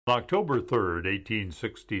On October 3rd,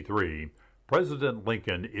 1863, President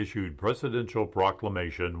Lincoln issued Presidential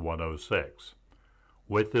Proclamation 106.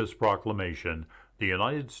 With this proclamation, the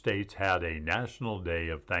United States had a National Day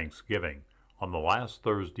of Thanksgiving on the last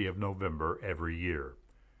Thursday of November every year.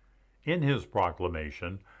 In his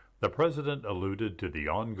proclamation, the President alluded to the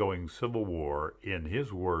ongoing Civil War in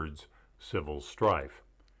his words, civil strife.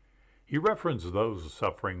 He referenced those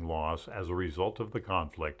suffering loss as a result of the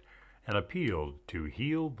conflict and appealed to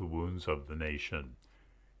heal the wounds of the nation.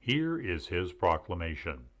 Here is his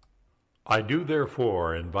proclamation. I do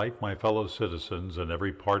therefore invite my fellow citizens in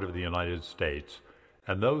every part of the United States,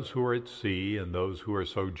 and those who are at sea and those who are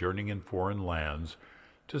sojourning in foreign lands,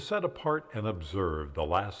 to set apart and observe the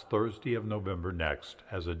last Thursday of November next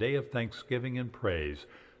as a day of thanksgiving and praise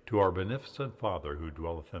to our beneficent Father who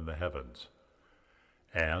dwelleth in the heavens.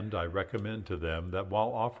 And I recommend to them that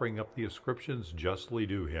while offering up the ascriptions justly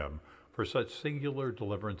due him for such singular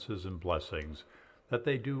deliverances and blessings, that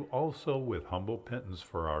they do also with humble penance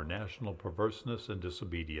for our national perverseness and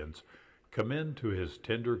disobedience commend to his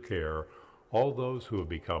tender care all those who have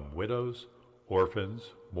become widows,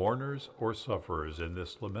 orphans, mourners, or sufferers in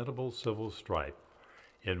this lamentable civil strife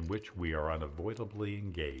in which we are unavoidably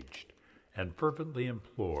engaged, and fervently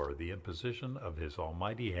implore the imposition of his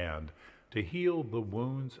almighty hand to heal the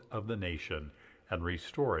wounds of the nation and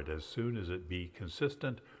restore it as soon as it be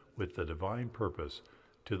consistent with the divine purpose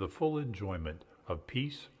to the full enjoyment of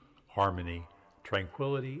peace, harmony,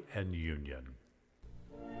 tranquility, and union.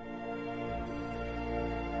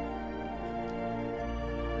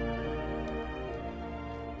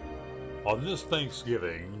 On this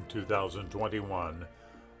Thanksgiving 2021,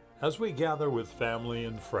 as we gather with family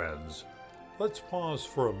and friends, let's pause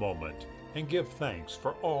for a moment and give thanks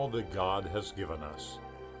for all that God has given us.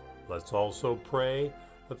 Let's also pray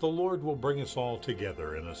that the Lord will bring us all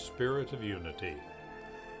together in a spirit of unity.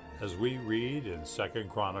 As we read in 2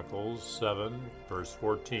 Chronicles 7, verse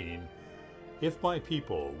 14, If my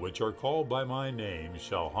people, which are called by my name,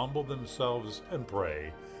 shall humble themselves and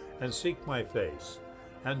pray, and seek my face,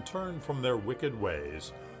 and turn from their wicked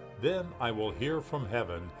ways, then I will hear from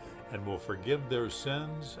heaven, and will forgive their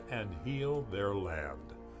sins and heal their land.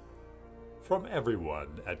 From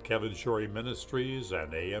everyone at Kevin Shorey Ministries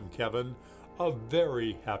and AM Kevin, a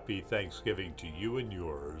very happy Thanksgiving to you and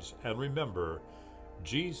yours, and remember,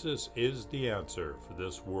 Jesus is the answer for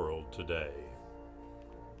this world today.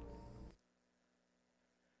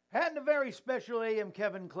 And a very special AM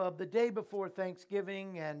Kevin Club the day before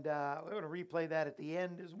Thanksgiving, and we're going to replay that at the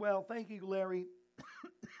end as well. Thank you, Larry,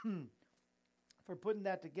 for putting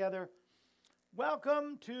that together.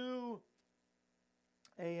 Welcome to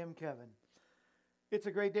AM Kevin. It's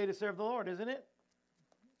a great day to serve the Lord, isn't it?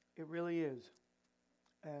 It really is.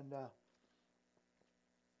 And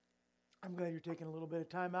I'm glad you're taking a little bit of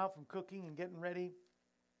time out from cooking and getting ready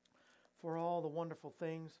for all the wonderful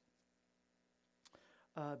things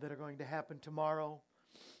that are going to happen tomorrow.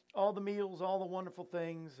 All the meals, all the wonderful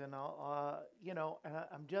things, and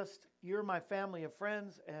I'm just, you're my family of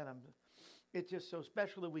friends, and it's just so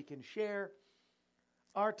special that we can share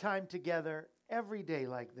our time together every day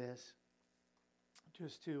like this,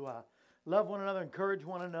 just to love one another, encourage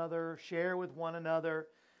one another, share with one another,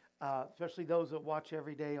 especially those that watch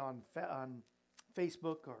every day on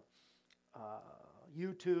Facebook or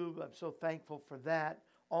YouTube. I'm so thankful for that.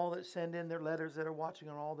 All that send in their letters that are watching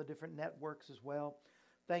on all the different networks as well.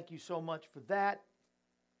 Thank you so much for that.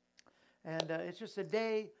 And it's just a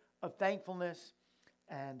day of thankfulness.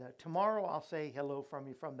 And tomorrow I'll say hello from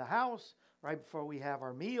you from the house right before we have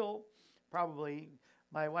our meal. Probably,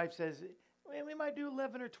 my wife says, we might do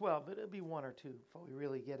 11 or 12, but it'll be 1 or 2 before we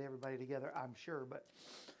really get everybody together, I'm sure. But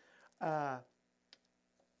at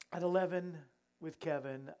 11 with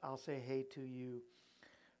Kevin, I'll say hey to you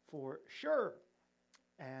for sure.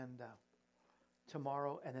 And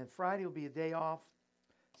tomorrow, and then Friday will be a day off.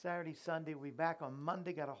 Saturday, Sunday, we'll be back on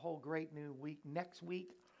Monday. Got a whole great new week next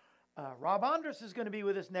week. Rob Andrus is going to be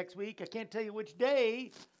with us next week. I can't tell you which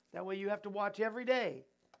day. That way you have to watch every day.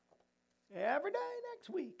 Every day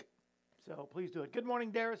next week. So please do it. Good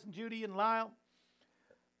morning, Darius and Judy and Lyle.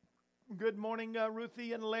 Good morning,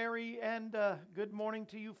 Ruthie and Larry. And good morning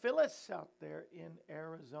to you, Phyllis, out there in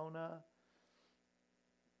Arizona.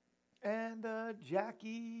 And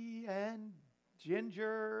Jackie and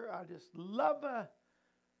Ginger. I just love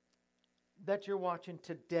that you're watching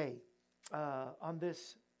today on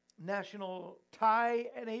this National Tie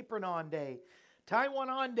and Apron On Day. Tie One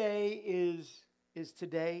On Day is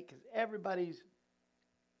today because everybody's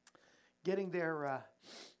getting their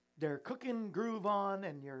cooking groove on,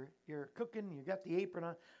 and you're cooking. You got the apron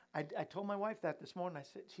on. I told my wife that this morning. I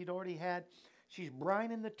said She's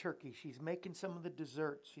brining the turkey. She's making some of the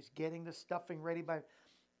desserts. She's getting the stuffing ready by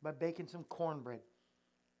baking some cornbread.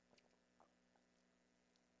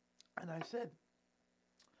 And I said,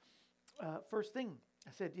 first thing,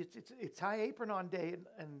 I said, it's Thai apron on day,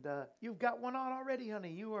 and you've got one on already,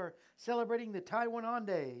 honey. You are celebrating the Thai one on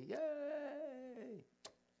day. Yay!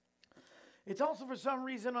 It's also, for some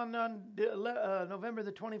reason, on November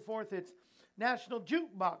the 24th, it's National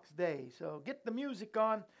Jukebox Day. So get the music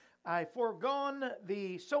on. I foregone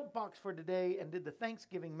the soapbox for today and did the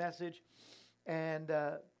Thanksgiving message. And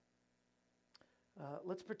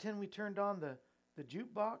let's pretend we turned on the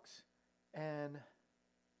jukebox and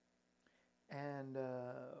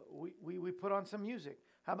we put on some music.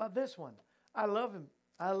 How about this one? I love him.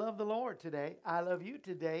 I love the Lord today. I love you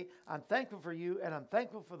today. I'm thankful for you, and I'm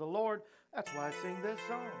thankful for the Lord. That's why I sing this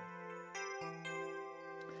song.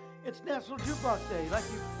 It's National Jukebox Day. Like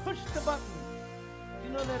you push the button. Did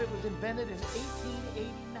you know that it was invented in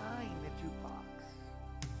 1889, the jukebox?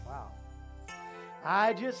 Wow.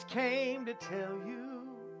 I just came to tell you,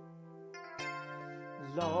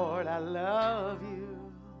 Lord, I love you.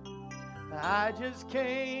 I just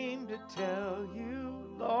came to tell you,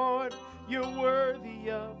 Lord, you're worthy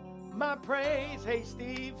of my praise. Hey,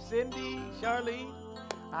 Steve, Cindy, Charlene,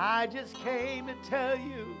 I just came to tell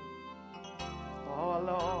you, oh,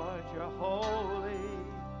 Lord, you're holy.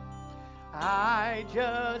 I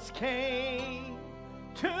just came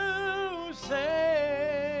to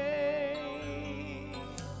say,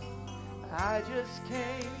 I just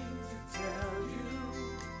came to tell you,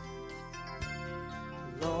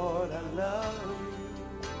 Lord, I love you.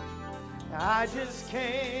 I just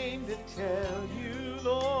came to tell you,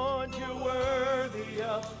 Lord, you're worthy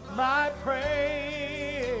of my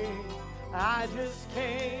praise. I just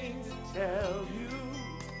came to tell you,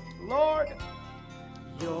 Lord,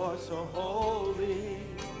 you're so holy.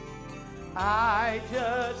 I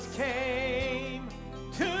just came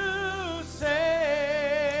to say,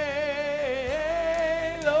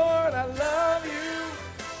 Lord, I love you.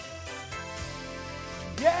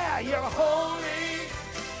 Yeah, you're holy.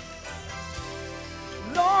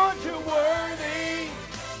 Lord, you're worthy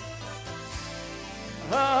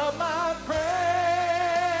of my praise.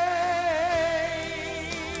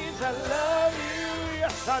 I love you.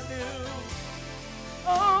 Yes, I do.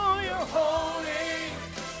 Oh, you're holy.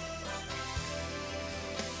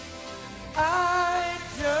 I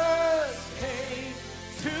just came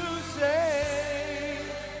to say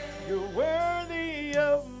you're worthy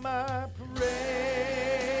of my praise.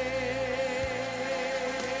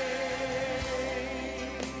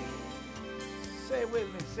 Say it with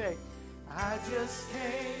me, say, I just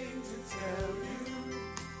came to tell you,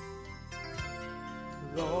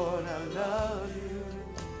 Lord, I love you.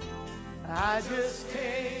 I just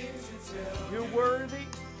came to tell you,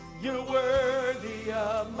 you're worthy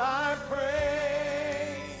of my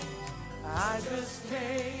praise. I just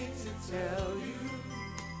came to tell you,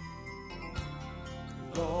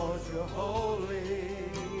 Lord, you're holy.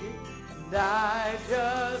 And I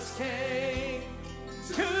just came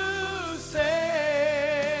to say,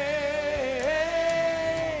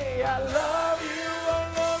 I love you, I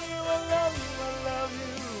love you, I love you, I love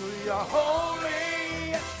you. You're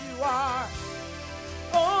holy, yes you are.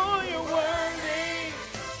 Oh, you're worthy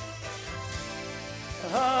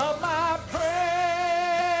of my praise.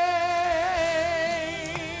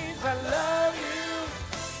 I love you.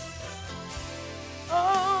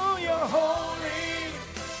 Oh, you're holy.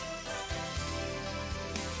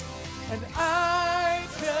 And I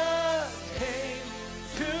just came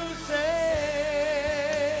to say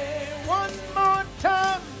one more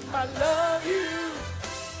time, I love you.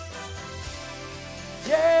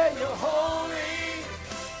 Yeah, you're holy.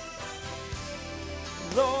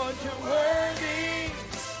 Lord, you're worthy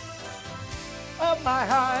of my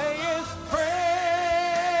highest praise.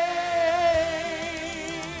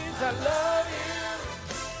 I love you.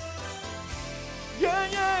 Yeah,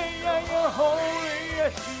 yeah, yeah, you're holy.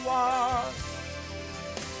 Yes, you are.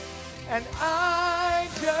 And I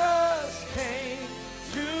just came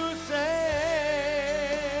to say,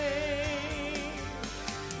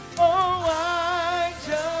 oh, I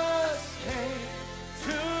just came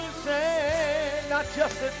to say, not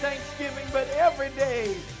just at Thanksgiving, but every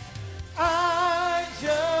day. I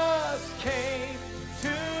just came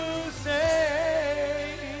to say,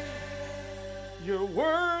 you're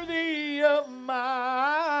worthy of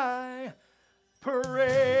my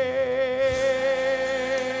praise.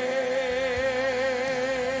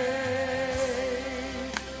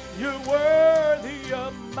 You're worthy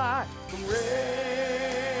of my praise.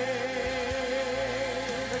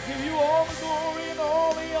 I give you all the glory and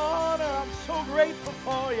all the honor. I'm so grateful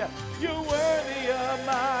for you. Hallelujah. You're worthy of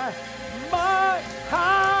my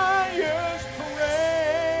highest praise.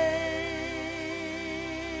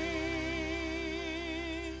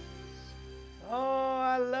 Oh,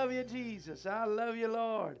 I love you, Jesus. I love you,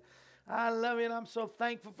 Lord. I love you, and I'm so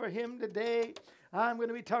thankful for Him today. I'm going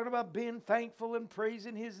to be talking about being thankful and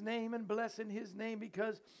praising His name and blessing His name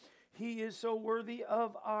because He is so worthy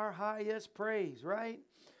of our highest praise, right?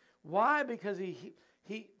 Why? Because He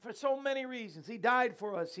for so many reasons. He died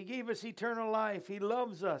for us. He gave us eternal life. He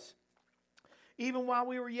loves us. Even while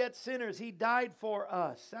we were yet sinners, He died for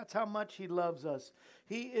us. That's how much He loves us.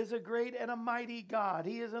 He is a great and a mighty God.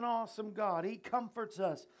 He is an awesome God. He comforts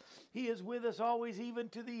us. He is with us always, even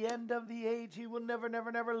to the end of the age. He will never,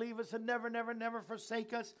 never, never leave us and never, never, never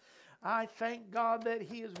forsake us. I thank God that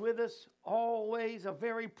He is with us always, a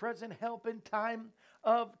very present help in time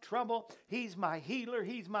of trouble. He's my healer.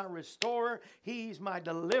 He's my restorer. He's my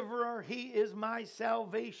deliverer. He is my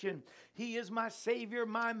salvation. He is my Savior,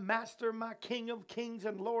 my Master, my King of kings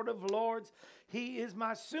and Lord of lords. He is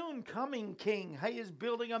my soon coming King. He is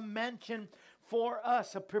building a mansion for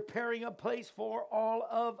us, preparing a place for all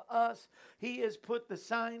of us. He has put the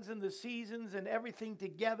signs and the seasons and everything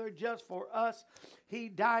together just for us. He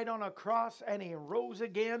died on a cross and He rose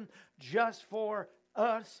again just for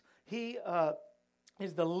us. He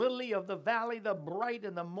is the lily of the valley, the bright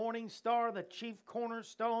and the morning star, the chief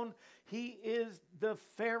cornerstone. He is the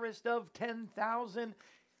fairest of 10,000.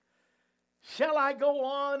 Shall I go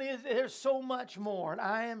on? There's so much more. And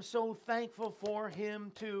I am so thankful for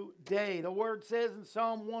Him today. The Word says in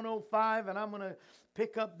Psalm 105, and I'm going to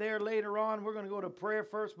pick up there later on. We're going to go to prayer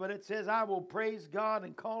first, but it says, I will praise God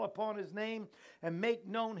and call upon His name and make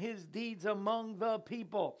known His deeds among the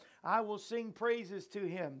people. I will sing praises to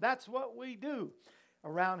Him. That's what we do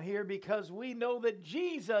around here because we know that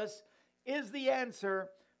Jesus is the answer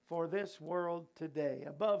for this world today.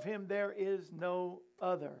 Above Him there is no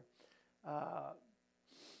other.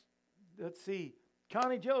 Let's see.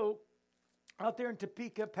 Connie Joe out there in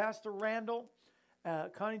Topeka, Pastor Randall.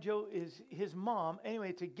 Connie Joe is his mom.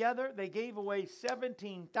 Anyway, together they gave away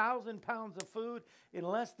 17,000 pounds of food in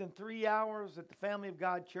less than 3 hours at the Family of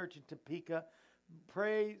God Church in Topeka.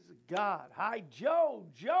 Praise God. Hi, Joe.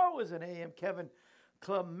 Joe is an AM Kevin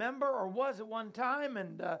Club member, or was at one time,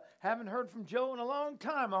 and haven't heard from Joe in a long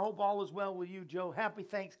time. I hope all is well with you, Joe. Happy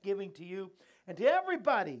Thanksgiving to you and to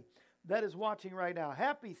everybody that is watching right now.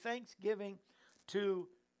 Happy Thanksgiving to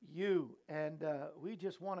you. And we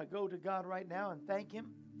just want to go to God right now and thank Him.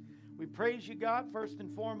 We praise you, God, first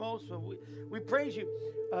and foremost. So we praise you.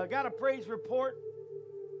 Got a praise report.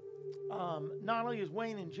 Not only is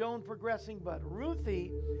Wayne and Joan progressing, but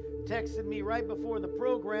Ruthie texted me right before the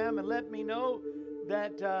program and let me know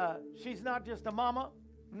that she's not just a mama,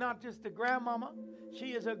 not just a grandmama.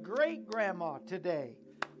 She is a great-grandma today.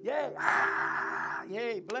 Yay.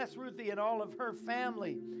 Yay. Bless Ruthie and all of her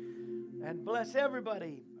family. And bless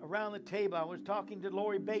everybody around the table. I was talking to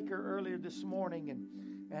Lori Baker earlier this morning,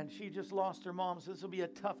 and she just lost her mom, so this will be a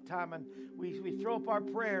tough time. And we throw up our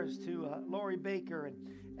prayers to Lori Baker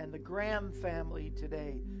and the Graham family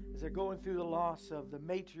today as they're going through the loss of the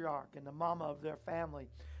matriarch and the mama of their family.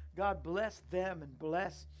 God bless them and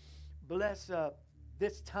bless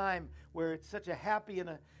this time where it's such a happy and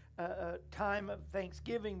a time of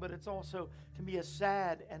Thanksgiving, but it's also can be a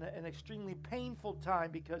sad and an extremely painful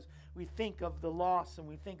time because we think of the loss and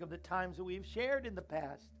we think of the times that we've shared in the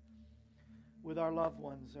past with our loved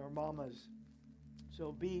ones, our mamas.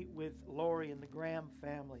 So be with Lori and the Graham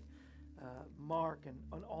family, Mark and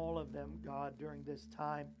all of them, God, during this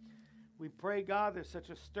time. We pray, God, there's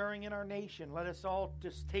such a stirring in our nation. Let us all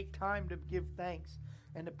just take time to give thanks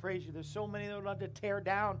and to praise you. There's so many that would like to tear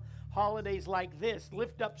down holidays like this,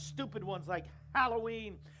 lift up stupid ones like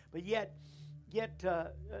Halloween, but yet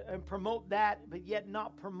and promote that, but yet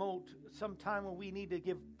not promote some time when we need to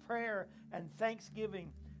give prayer and thanksgiving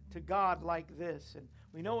to God like this. And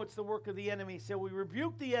we know it's the work of the enemy, so we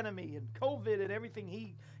rebuke the enemy and COVID and everything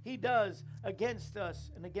he does against us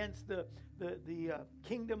and against the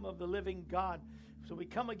kingdom of the living God. So we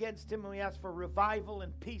come against him and we ask for revival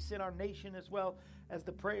and peace in our nation as well as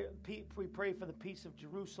we pray for the peace of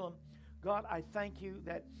Jerusalem. God, I thank you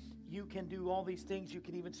that you can do all these things. You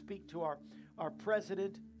can even speak to our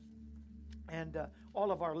president and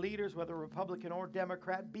all of our leaders, whether Republican or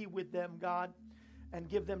Democrat. Be with them, God, and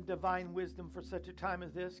give them divine wisdom for such a time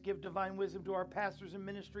as this. Give divine wisdom to our pastors and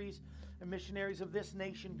ministries and missionaries of this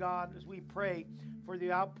nation, God, as we pray for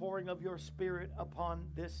the outpouring of your Spirit upon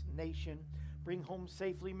this nation. Bring home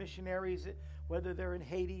safely missionaries, whether they're in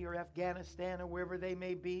Haiti or Afghanistan or wherever they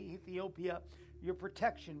may be, Ethiopia. Your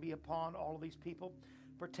protection be upon all of these people.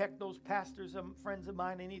 Protect those pastors, friends of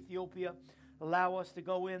mine in Ethiopia. Allow us to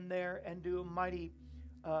go in there and do mighty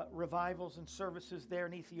revivals and services there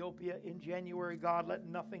in Ethiopia in January. God, let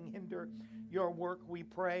nothing hinder your work, we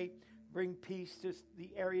pray. Bring peace to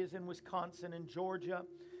the areas in Wisconsin and Georgia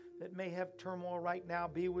that may have turmoil right now.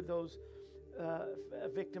 Be with those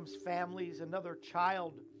victims' families. Another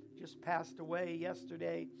child just passed away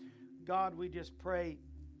yesterday. God, we just pray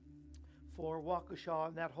for Waukesha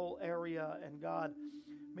and that whole area. And God,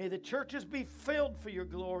 may the churches be filled for your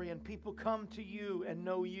glory and people come to you and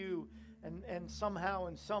know you. And somehow,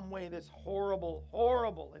 in some way, this horrible,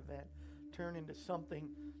 horrible event turn into something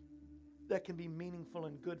that can be meaningful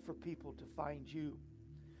and good for people to find you.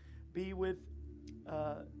 Be with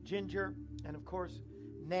Ginger and, of course,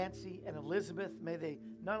 Nancy and Elizabeth. May they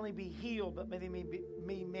not only be healed, but may they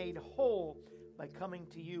be made whole by coming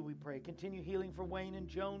to you, we pray. Continue healing for Wayne and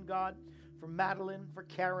Joan, God, for Madeline, for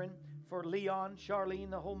Karen, for Leon,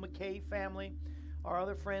 Charlene, the whole McKay family. Our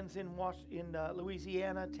other friends in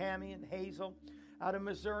Louisiana, Tammy and Hazel. Out of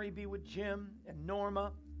Missouri, be with Jim and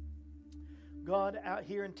Norma. God, out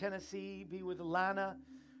here in Tennessee, be with Lana.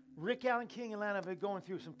 Rick Allen King and Lana have been going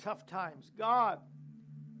through some tough times. God,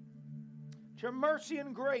 your mercy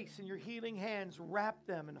and grace and your healing hands, wrap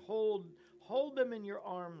them and hold them in your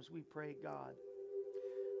arms, we pray, God.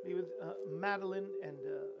 Be with Madeline and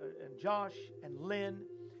Josh and Lynn,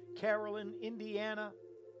 Carolyn, Indiana,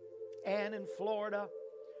 Ann in Florida,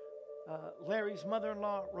 Larry's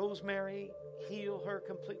mother-in-law, Rosemary. Heal her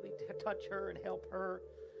completely, touch her and help her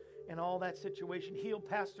in all that situation. Heal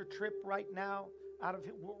Pastor Tripp right now,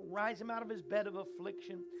 rise him out of his bed of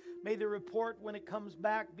affliction. May the report when it comes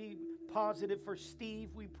back be positive for Steve,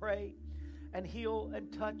 we pray. And heal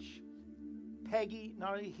and touch Peggy,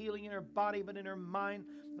 not only healing in her body but in her mind.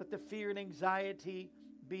 Let the fear and anxiety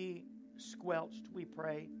be squelched, we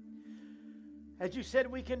pray. As you said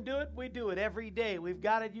we can do it, we do it every day. We've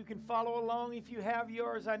got it. You can follow along if you have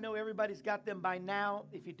yours. I know everybody's got them by now.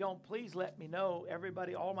 If you don't, please let me know.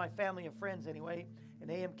 Everybody, all my family and friends anyway, and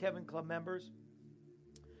AM Kevin Club members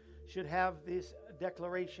should have this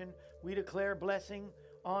declaration. We declare blessing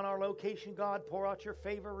on our location, God. Pour out your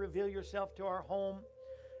favor. Reveal yourself to our home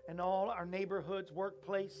and all our neighborhoods,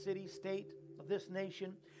 workplace, city, state of this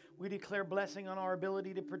nation. We declare blessing on our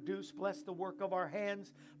ability to produce. Bless the work of our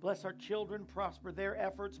hands. Bless our children. Prosper their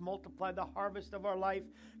efforts. Multiply the harvest of our life.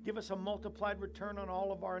 Give us a multiplied return on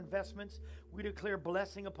all of our investments. We declare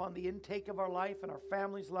blessing upon the intake of our life and our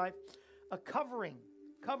family's life. A covering.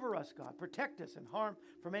 Cover us, God. Protect us and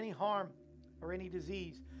from any harm or any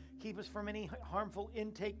disease. Keep us from any harmful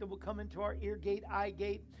intake that will come into our ear gate, eye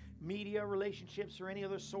gate, media, relationships, or any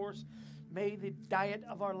other source. May the diet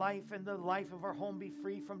of our life and the life of our home be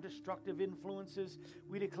free from destructive influences.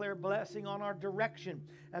 We declare blessing on our direction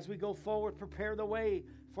as we go forward. Prepare the way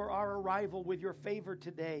for our arrival with your favor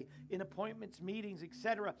today in appointments, meetings,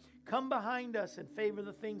 etc. Come behind us and favor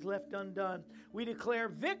the things left undone. We declare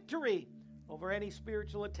victory over any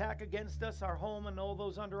spiritual attack against us, our home, and all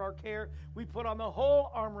those under our care. We put on the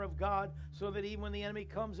whole armor of God so that even when the enemy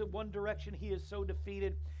comes in one direction, he is so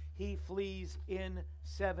defeated, he flees in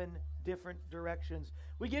 7 different directions.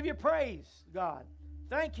 We give you praise, God.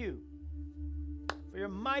 Thank you for your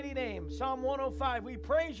mighty name. Psalm 105, we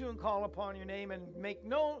praise you and call upon your name and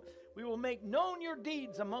we will make known your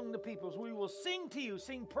deeds among the peoples. We will sing to you,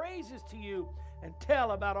 sing praises to you, and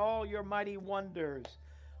tell about all your mighty wonders.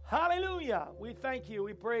 Hallelujah. We thank you.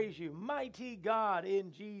 We praise you. Mighty God,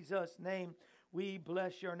 in Jesus' name, we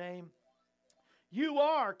bless your name. You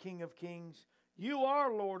are King of Kings. You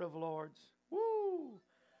are Lord of Lords. Woo!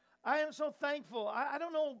 I am so thankful. I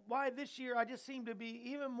don't know why this year I just seem to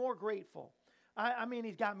be even more grateful. I mean,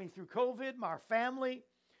 he's got me through COVID, my family.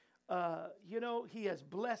 He has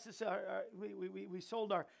blessed us. We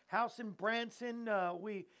sold our house in Branson.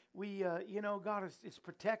 God has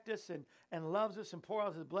protected us and loves us and pours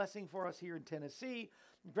out his blessing for us here in Tennessee.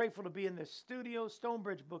 I'm grateful to be in this studio,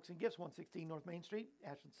 Stonebridge Books and Gifts, 116 North Main Street,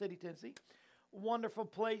 Ashland City, Tennessee. Wonderful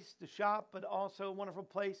place to shop, but also a wonderful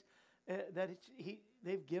place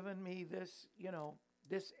they've given me this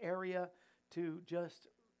area to just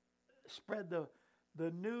spread the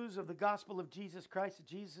news of the gospel of Jesus Christ. That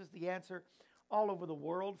Jesus is the answer all over the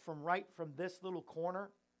world from this little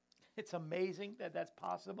corner. It's amazing that that's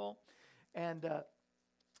possible, and to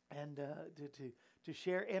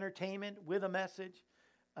share entertainment with a message.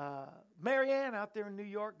 Marianne out there in New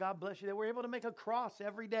York, God bless you. They were able to make a cross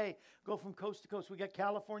every day, go from coast to coast. We got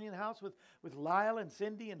California in the house with Lyle and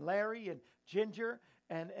Cindy and Larry and Ginger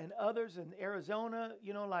and others in Arizona,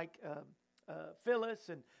 like Phyllis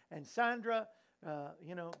and Sandra.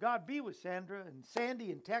 God be with Sandra and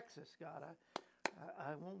Sandy in Texas. God,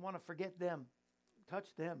 I won't want to forget them.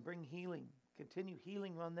 Touch them, bring healing, continue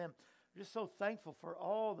healing on them. I'm just so thankful for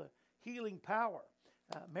all the healing power.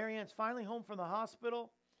 Marianne's finally home from the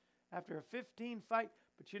hospital after a 15 fight.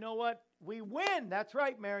 But you know what? We win. That's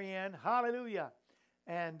right, Marianne. Hallelujah.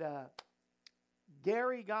 And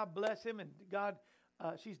Gary, God bless him. And God,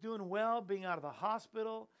 she's doing well being out of the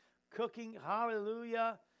hospital, cooking.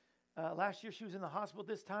 Hallelujah. Last year she was in the hospital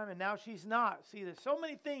this time, and now she's not. See, there's so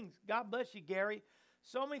many things. God bless you, Gary.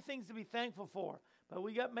 So many things to be thankful for. But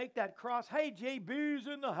we got to make that cross. Hey, JB's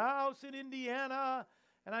in the house in Indiana.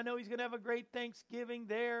 And I know he's going to have a great Thanksgiving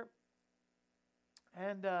there.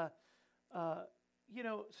 And,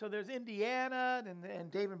 so there's Indiana and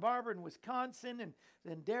Dave and Barbara in Wisconsin. And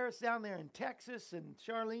then Darius down there in Texas and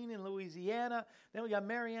Charlene in Louisiana. Then we got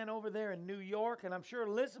Marianne over there in New York. And I'm sure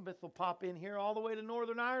Elizabeth will pop in here all the way to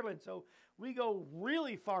Northern Ireland. So we go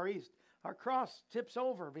really far east. Our cross tips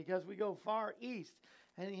over because we go far east.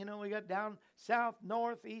 And, we got down south,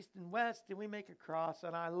 north, east, and west, and we make a cross,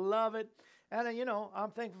 and I love it. And,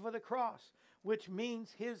 I'm thankful for the cross, which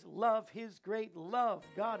means His love, His great love.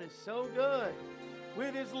 God is so good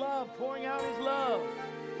with His love, pouring out His love.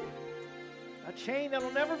 A chain that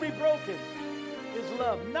will never be broken, His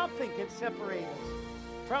love. Nothing can separate us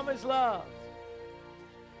from His love.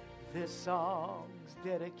 This song's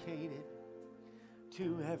dedicated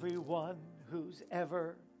to everyone who's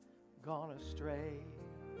ever gone astray.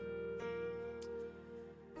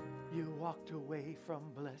 You walked away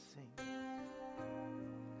from blessing,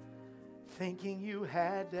 thinking you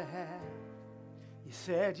had to have. You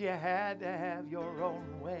said you had to have your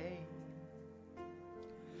own way.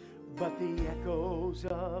 But the echoes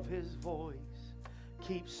of His voice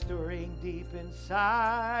keep stirring deep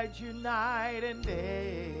inside you night and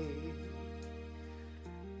day.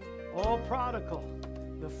 Oh, prodigal,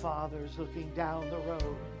 the Father's looking down the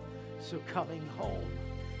road, so coming home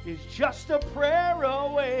is just a prayer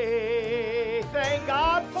away. Thank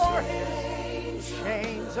God for His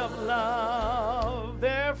chains of love.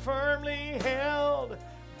 They're firmly held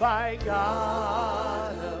by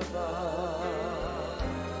God above.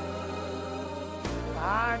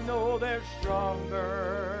 I know they're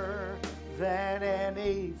stronger than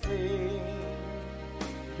anything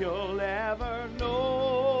you'll ever know.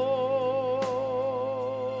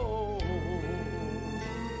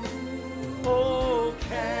 Oh,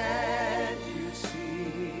 can't you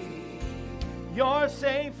see you're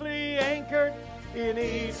safely anchored in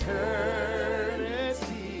eternity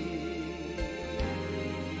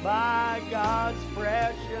by God's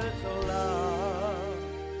precious love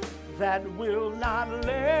that will not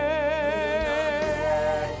let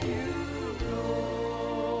you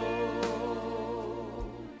go.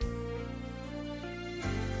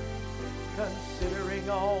 Considering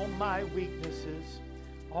all my weaknesses,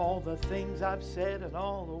 all the things I've said and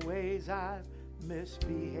all the ways I've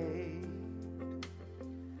misbehaved.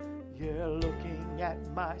 Yeah, looking at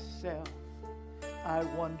myself, I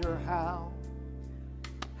wonder how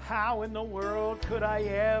in the world could I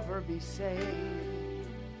ever be saved?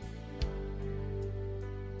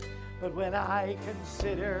 But when I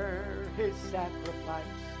consider His sacrifice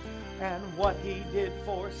and what He did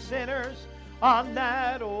for sinners on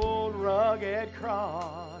that old rugged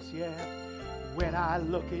cross, yeah, when I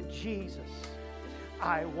look at Jesus,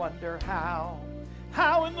 I wonder how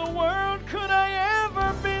in the world could I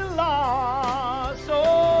ever be lost?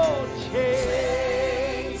 Oh,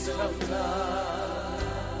 chains of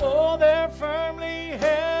love, oh, they're firmly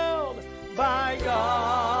held by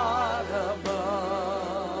God above.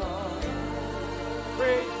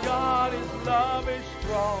 Praise God, His love is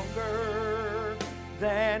stronger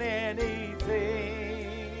than anything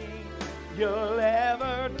you'll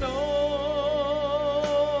ever know.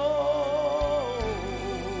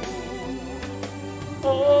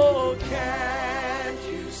 Oh, can't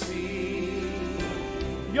you see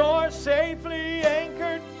you're safely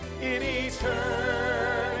anchored in eternity?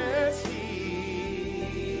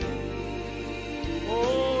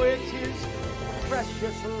 Oh, it's His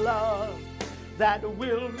precious love that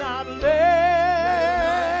will not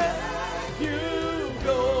let you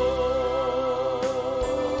go.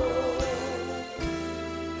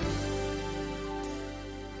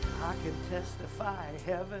 I can testify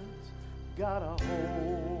heaven's got a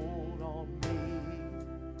hold on me.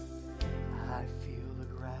 I feel the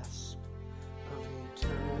grasp of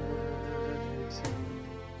eternity.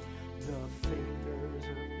 The fingers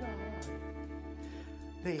of God,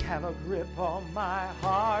 they have a grip on my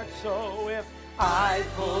heart. So if I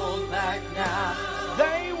pulled back now,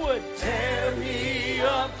 they would tear me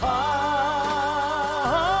apart.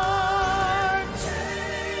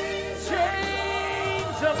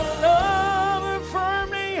 Chains of love are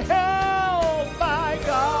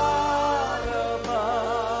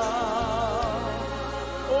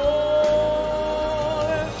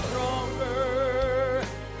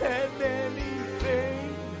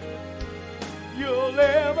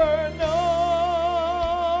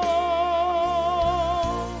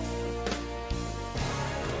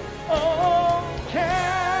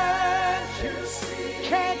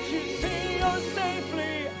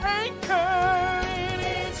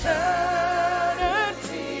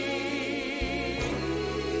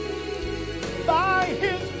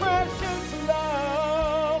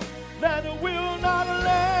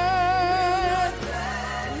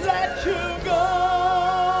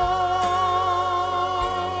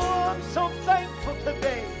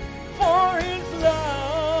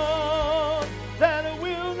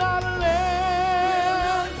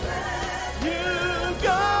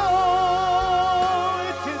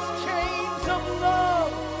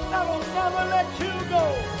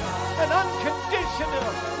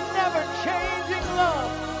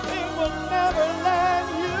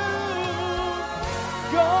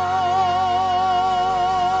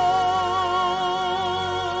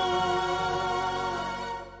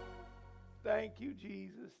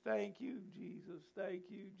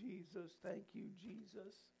Jesus. Thank you,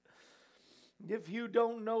 Jesus. If you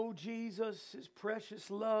don't know Jesus, his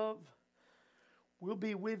precious love, we'll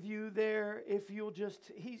be with you there if you'll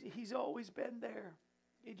just, he's always been there.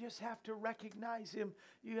 You just have to recognize him.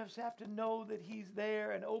 You just have to know that he's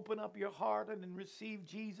there and open up your heart and then receive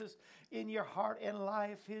Jesus in your heart and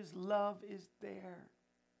life. His love is there.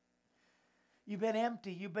 You've been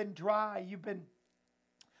empty. You've been dry. You've been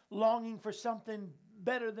longing for something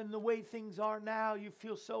better than the way things are now. You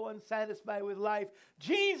feel so unsatisfied with life.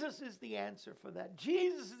 Jesus is the answer for that.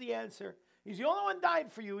 Jesus is the answer. He's the only one who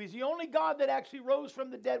died for you. He's the only God that actually rose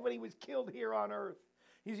from the dead when he was killed here on earth.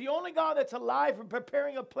 He's the only God that's alive and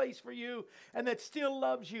preparing a place for you and that still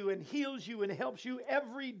loves you and heals you and helps you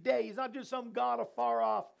every day. He's not just some God afar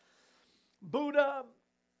off. Buddha,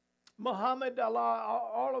 Muhammad, Allah,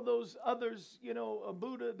 all of those others,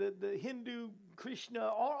 Buddha, the Hindu, Krishna,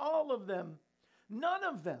 all of them, none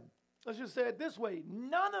of them, let's just say it this way,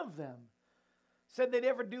 none of them said they'd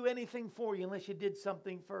ever do anything for you unless you did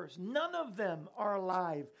something first. None of them are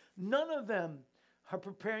alive. None of them are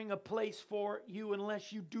preparing a place for you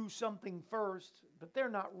unless you do something first. But they're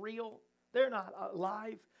not real. They're not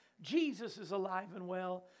alive. Jesus is alive and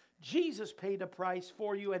well. Jesus paid a price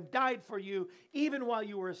for you and died for you even while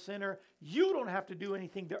you were a sinner. You don't have to do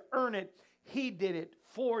anything to earn it. He did it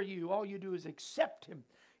for you. All you do is accept him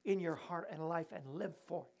in your heart and life and live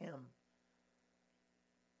for him.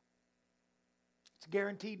 It's a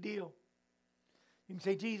guaranteed deal. You can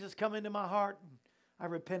say, Jesus, come into my heart. I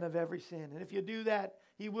repent of every sin. And if you do that,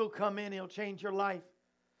 he will come in. He'll change your life.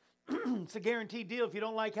 It's a guaranteed deal. If you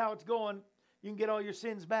don't like how it's going, you can get all your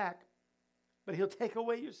sins back. But he'll take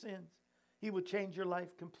away your sins. He will change your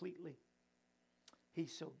life completely.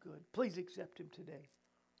 He's so good. Please accept him today.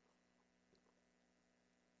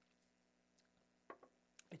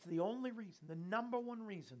 It's the only reason, the number one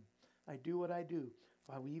reason I do what I do,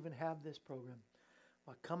 why we even have this program.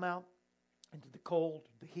 I come out into the cold,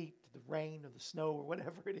 the heat, the rain, or the snow, or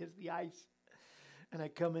whatever it is, the ice, and I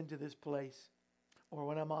come into this place. Or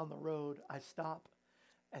when I'm on the road, I stop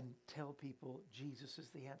and tell people Jesus is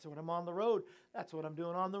the answer. When I'm on the road, that's what I'm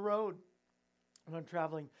doing on the road. When I'm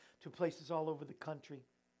traveling to places all over the country.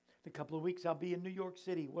 In a couple of weeks, I'll be in New York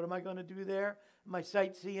City. What am I going to do there? Am I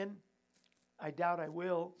sightseeing? I doubt I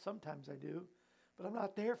will. Sometimes I do. But I'm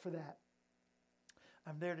not there for that.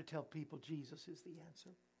 I'm there to tell people Jesus is the answer.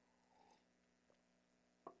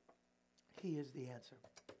 He is the answer.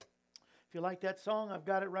 If you like that song, I've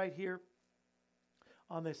got it right here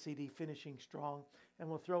on this CD, Finishing Strong. And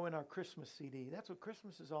we'll throw in our Christmas CD. That's what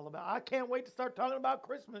Christmas is all about. I can't wait to start talking about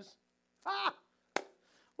Christmas. Ah!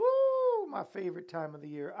 Woo! My favorite time of the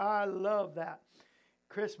year. I love that.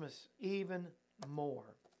 Christmas even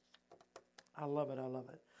more. I love it. I love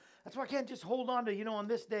it. That's why I can't just hold on to, on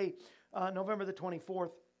this day, November the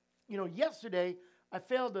 24th. Yesterday, I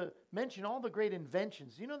failed to mention all the great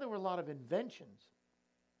inventions. There were a lot of inventions.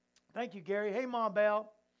 Thank you, Gary. Hey, Ma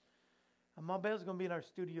Bell. Ma Bell's going to be in our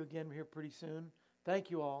studio again here pretty soon.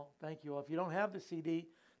 Thank you all. Thank you all. If you don't have the CD,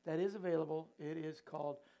 that is available. It is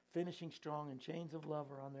called Finishing Strong, and Chains of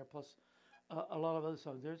Love are on there, plus a lot of other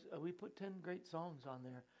songs. We put 10 great songs on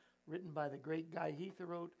there, written by the great Guy Heath, who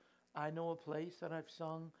wrote I Know a Place, that I've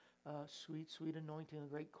sung, Sweet, Sweet Anointing, a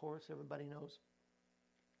great chorus everybody knows.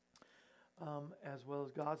 As well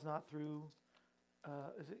as God's Not Through.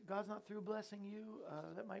 Is it God's Not Through Blessing You?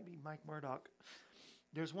 That might be Mike Murdoch.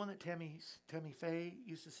 There's one that Tammy Faye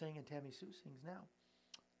used to sing and Tammy Sue sings now.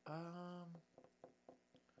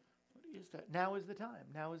 What is that? Now is the time.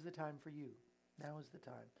 Now is the time for you. Now is the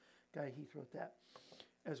time. Guy Heath wrote that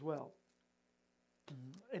as well.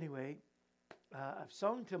 Anyway, I've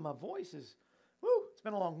sung till my voice is, it's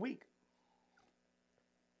been a long week.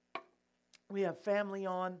 We have family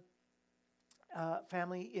on,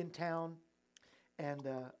 family in town, and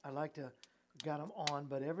I like to got them on,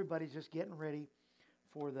 but everybody's just getting ready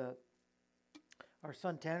for our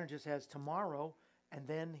son Tanner just has tomorrow, and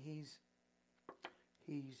then he's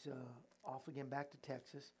off again back to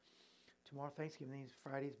Texas. Tomorrow Thanksgiving,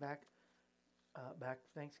 Friday's back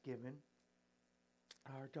Thanksgiving.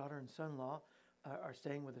 Our daughter and son-in-law are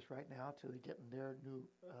staying with us right now till they're getting their new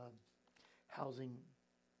housing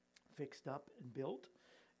fixed up and built,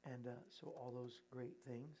 and so all those great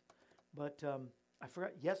things. But I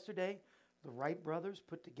forgot, yesterday the Wright brothers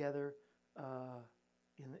put together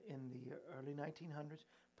in the early 1900s,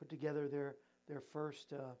 put together their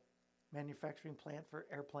first manufacturing plant for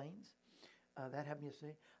airplanes. That happened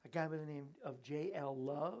yesterday. A guy by the name of J.L.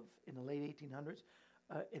 Love in the late 1800s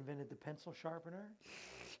invented the pencil sharpener.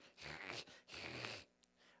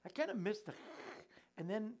 I kind of missed the... And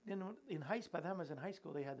then by the time I was in high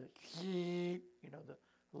school, they had the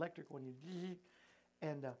electric one.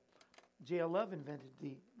 And J.L. Love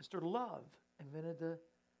Mr. Love invented the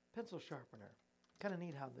pencil sharpener. Kind of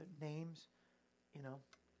neat how the names, you know.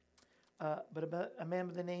 But about a man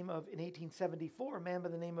by the name of, in 1874, a man by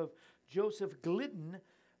the name of Joseph Glidden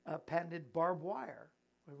patented barbed wire.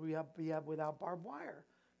 We have without barbed wire,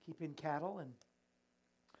 keeping cattle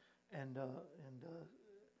and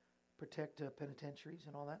protect penitentiaries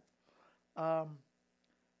and all that.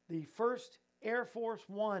 The first Air Force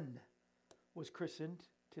One was christened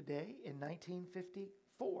today in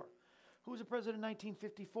 1954. Who was the president in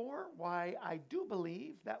 1954? Why, I do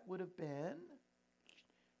believe that would have been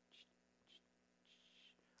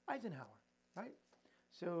Eisenhower, right?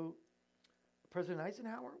 So President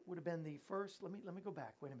Eisenhower would have been the first. Let me go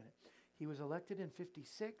back. Wait a minute. He was elected in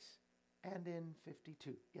 56 and in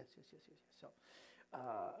 52. Yes. So it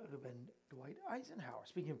would have been Dwight Eisenhower.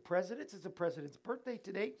 Speaking of presidents, it's the president's birthday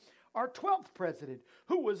today. Our 12th president.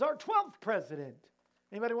 Who was our 12th president?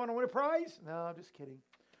 Anybody want to win a prize? No, I'm just kidding.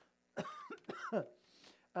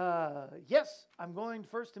 Yes, I'm going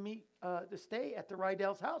first to stay at the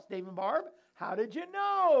Rydell's house. Dave and Barb, how did you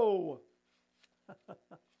know?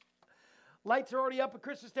 Lights are already up at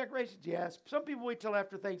Christmas decorations. Yes, some people wait till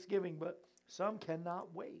after Thanksgiving, but some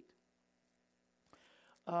cannot wait.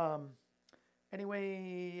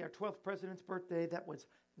 Anyway, our 12th president's birthday, that was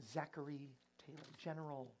Zachary Taylor.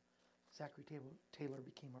 General Zachary Taylor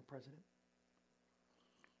became our president.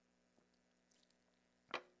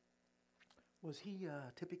 Was he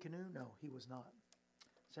Tippecanoe? No, he was not.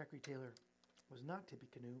 Zachary Taylor was not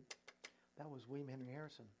Tippecanoe. That was William Henry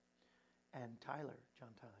Harrison and John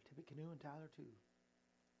Tyler. Tippecanoe and Tyler too.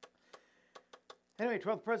 Anyway,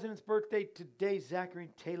 12th president's birthday today, Zachary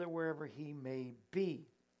Taylor, wherever he may be.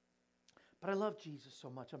 But I love Jesus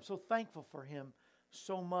so much. I'm so thankful for him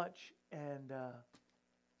so much. And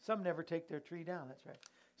some never take their tree down. That's right.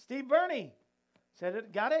 Steve Burney said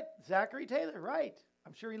it. Got it? Zachary Taylor, right.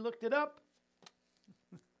 I'm sure he looked it up.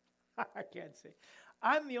 I can't say.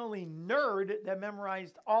 I'm the only nerd that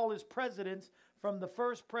memorized all his presidents from the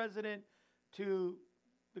first president to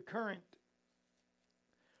the current.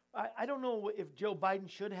 I don't know if Joe Biden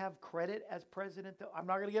should have credit as president, though. I'm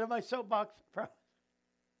not going to get on my soapbox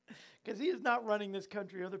because he is not running this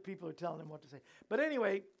country. Other people are telling him what to say. But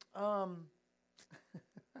anyway,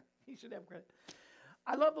 he should have credit.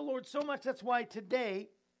 I love the Lord so much. That's why today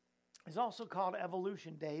is also called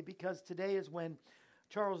Evolution Day, because today is when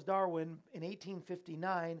Charles Darwin, in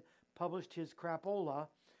 1859, published his crapola,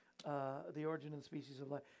 The Origin of the Species of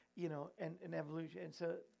Life, and evolution. And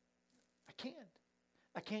so I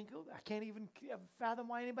can't go there. I can't even fathom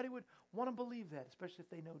why anybody would want to believe that, especially if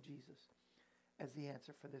they know Jesus as the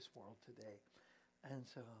answer for this world today. And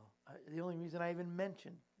so the only reason I even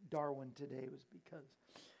mentioned Darwin today was because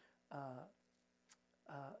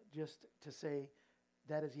just to say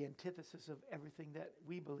that is the antithesis of everything that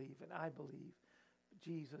we believe and I believe.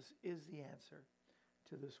 Jesus is the answer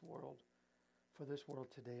to this world, for this world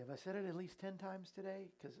today. Have I said it at least 10 times today?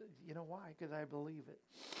 Because you know why? Because I believe it.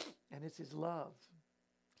 And it's his love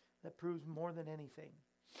that proves more than anything.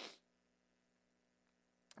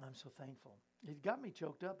 I'm so thankful. It got me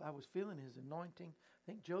choked up. I was feeling his anointing.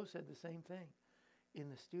 I think Joe said the same thing in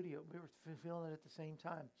the studio. We were feeling it at the same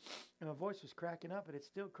time. And my voice was cracking up, and it's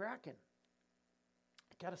still cracking.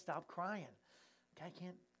 I got to stop crying. I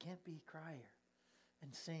can't be a crier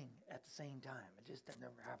and sing at the same time. That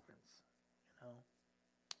never happens,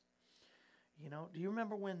 do you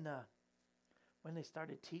remember when they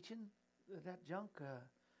started teaching that junk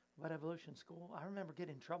about evolution school? I remember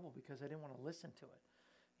getting in trouble because I didn't want to listen to it.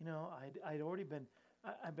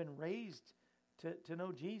 I've been raised to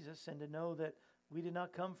know Jesus and to know that we did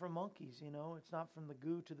not come from monkeys, It's not from the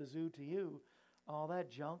goo to the zoo to you. All that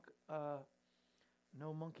junk.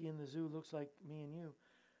 No monkey in the zoo looks like me and you.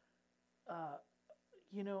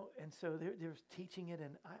 And so they was teaching it,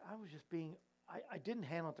 and I was just I didn't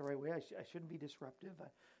handle it the right way. I shouldn't be disruptive. I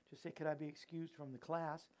just say, could I be excused from the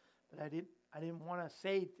class? But I didn't want to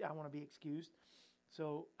say I want to be excused.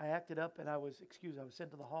 So I acted up, and I was excused. I was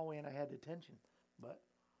sent to the hallway, and I had detention. But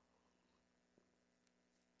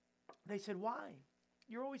they said, why?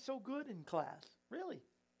 You're always so good in class. Really?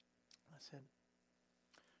 I said,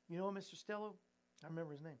 Mr. Stello? I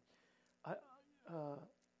remember his name.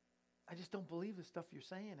 I just don't believe the stuff you're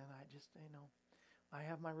saying, and I just, I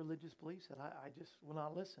have my religious beliefs that I just will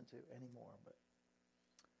not listen to anymore. But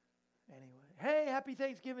anyway, hey, happy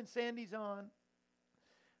Thanksgiving. Sandy's on.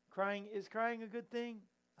 Is crying a good thing?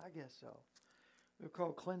 I guess so. They're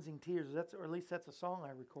called Cleansing Tears. Or at least that's a song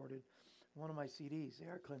I recorded, one of my CDs. They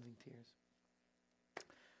are Cleansing Tears.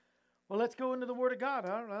 Well, let's go into the Word of God.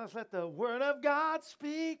 All right, let's let the Word of God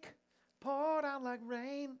speak. Pour down like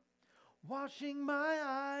rain, washing my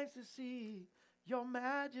eyes to see your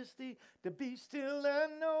majesty, to be still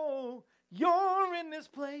and know you're in this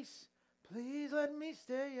place. Please let me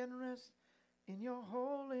stay and rest in your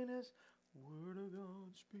holiness. Word of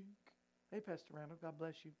God speak. Hey, Pastor Randall, God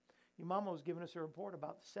bless you. Your mama was giving us a report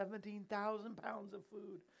about 17,000 pounds of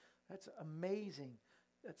food. That's amazing.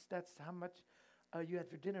 That's how much you had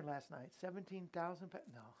for dinner last night. 17,000 pounds.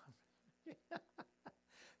 No.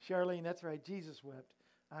 Charlene, that's right. Jesus wept.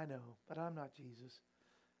 I know, but I'm not Jesus.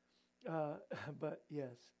 But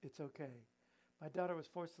yes, it's okay. My daughter was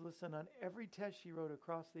forced to listen on every test she wrote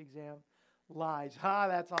across the exam. Lies.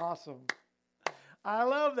 That's awesome. I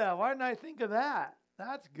love that. Why didn't I think of that?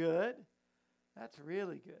 That's good. That's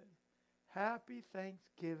really good. Happy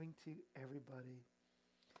Thanksgiving to everybody.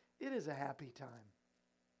 It is a happy time.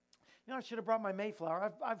 You know, I should have brought my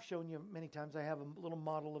Mayflower. I've shown you many times. I have a little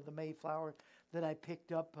model of the Mayflower that I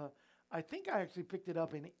picked up. I think I actually picked it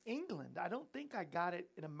up in England. I don't think I got it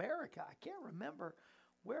in America. I can't remember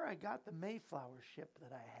where I got the Mayflower ship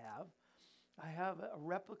that I have. I have a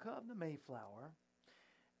replica of the Mayflower.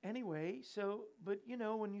 Anyway, but you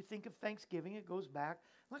know, when you think of Thanksgiving, it goes back.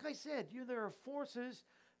 Like I said, there are forces,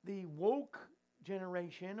 the woke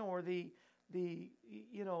generation or the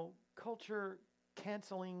culture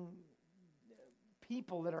canceling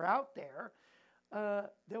people that are out there,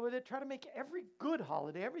 they try to make every good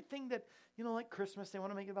holiday, everything that, like Christmas, they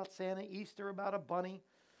want to make it about Santa, Easter about a bunny,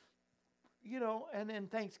 and then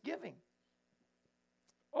Thanksgiving.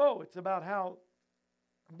 Oh, it's about how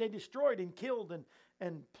they destroyed and killed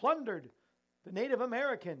and plundered the Native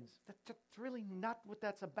Americans. That's really not what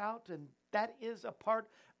that's about, and that is a part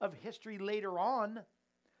of history later on,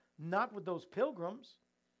 not with those pilgrims,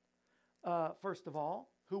 first of all,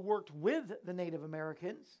 who worked with the Native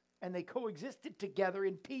Americans, and they coexisted together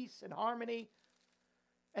in peace and harmony,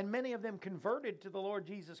 and many of them converted to the Lord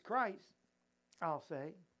Jesus Christ, I'll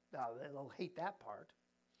say. They'll hate that part.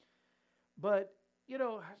 But,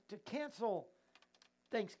 to cancel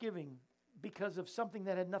Thanksgiving because of something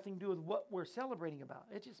that had nothing to do with what we're celebrating about,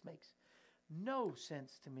 it just makes no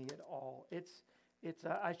sense to me at all.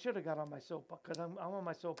 I should have got on my soapbox, because I'm on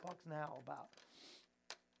my soapbox now about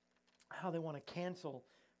how they want to cancel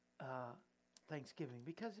Thanksgiving,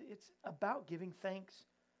 because it's about giving thanks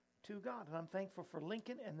to God. And I'm thankful for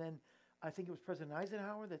Lincoln, and then I think it was President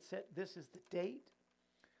Eisenhower that said this is the date.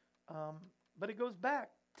 But it goes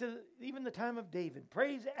back to even the time of David.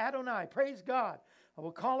 Praise Adonai, praise God. I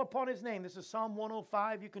will call upon his name. This is Psalm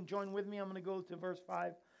 105. You can join with me. I'm going to go to verse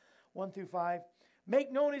 5, 1 through 5.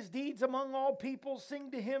 Make known his deeds among all people.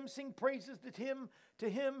 Sing to him, sing praises to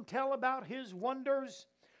him. Tell about his wonders.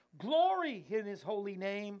 Glory in his holy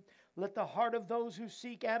name. Let the heart of those who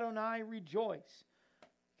seek Adonai rejoice.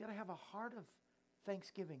 You got to have a heart of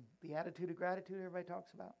thanksgiving. The attitude of gratitude everybody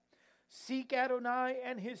talks about. Seek Adonai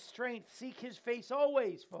and his strength. Seek his face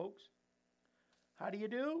always, folks. How do you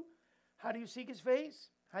do? How do you seek his face?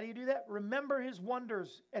 How do you do that? Remember his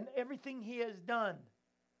wonders and everything he has done.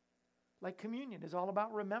 Like communion is all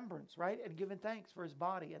about remembrance, right? And giving thanks for his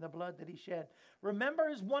body and the blood that he shed. Remember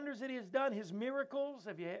his wonders that he has done, his miracles.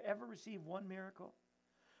 Have you ever received one miracle?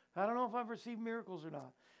 I don't know if I've received miracles or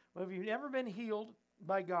not. But if you've never been healed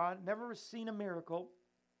by God, never seen a miracle,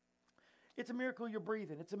 it's a miracle you're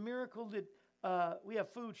breathing. It's a miracle that we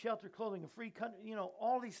have food, shelter, clothing, a free country,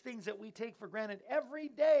 all these things that we take for granted every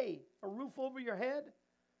day. A roof over your head.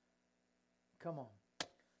 Come on.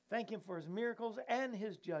 Thank him for his miracles and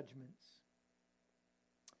his judgments.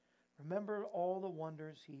 Remember all the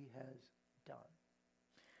wonders he has done.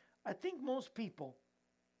 I think most people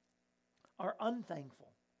are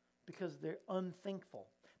unthankful because they're unthinkful.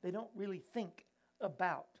 They don't really think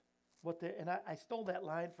about what they're... And I stole that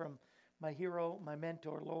line from my hero, my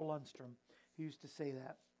mentor, Lowell Lundstrom. He used to say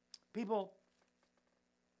that. People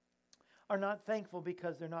are not thankful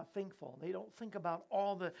because they're not thinkful. They don't think about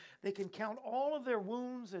they can count all of their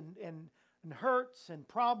wounds and hurts and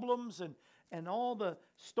problems and all the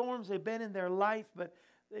storms they've been in their life, but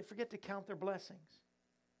they forget to count their blessings.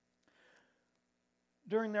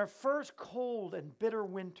 During their first cold and bitter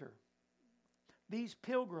winter, these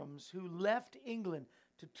pilgrims who left England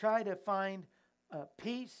to try to find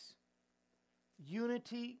peace,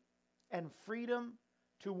 unity, and freedom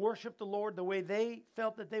to worship the Lord the way they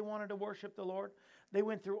felt that they wanted to worship the Lord. They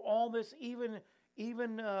went through all this, even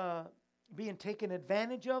being taken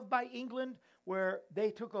advantage of by England, where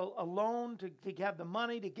they took a loan to have the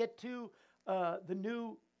money to get to the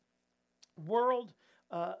new world.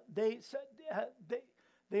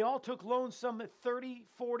 They all took loans, some at 30,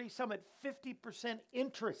 40, some at 50%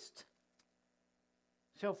 interest.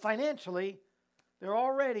 So financially, they're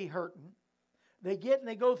already hurting. They get and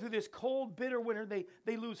they go through this cold, bitter winter.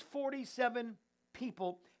 They lose 47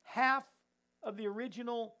 people, half of the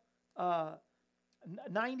original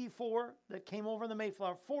 94 that came over in the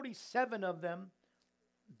Mayflower. 47 of them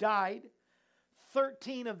died.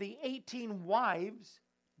 13 of the 18 wives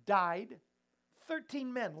died.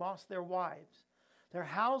 13 men lost their wives. Their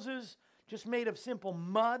houses just made of simple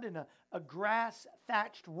mud and a grass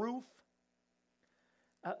thatched roof.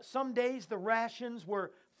 Some days the rations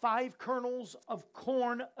were 5 kernels of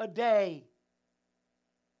corn a day.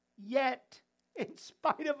 Yet, in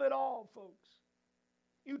spite of it all, folks,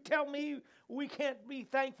 you tell me we can't be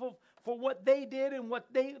thankful for what they did and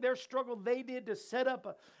what their struggle they did to set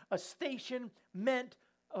up a station meant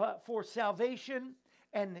for salvation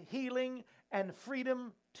and healing and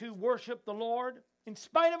freedom to worship the Lord. In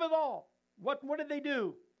spite of it all, what did they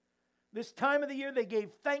do? This time of the year, they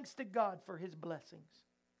gave thanks to God for His blessings.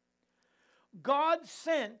 God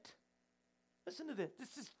sent, listen to this,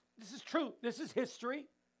 this is true, this is history.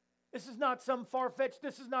 This is not some far-fetched,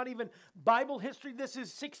 this is not even Bible history. This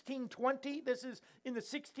is 1620, this is in the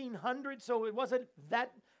 1600s, so it wasn't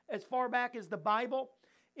that as far back as the Bible.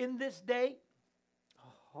 In this day,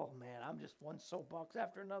 oh man, I'm just one soapbox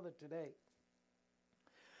after another today.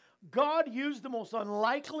 God used the most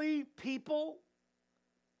unlikely people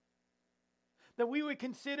that we would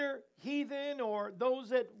consider heathen or those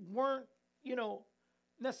that weren't,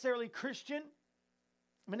 necessarily Christian.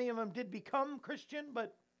 Many of them did become Christian,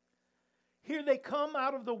 but here they come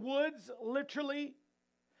out of the woods, literally,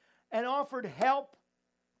 and offered help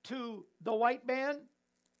to the white man.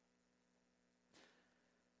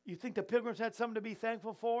 You think the Pilgrims had something to be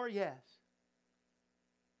thankful for? Yes.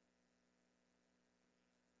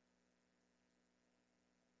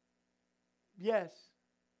 Yes.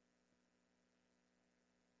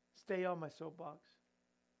 Stay on my soapbox.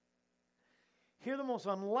 Here the most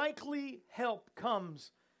unlikely help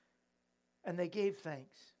comes, and they gave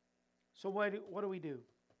thanks. So what do we do?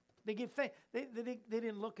 They give thanks. They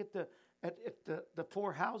didn't look at the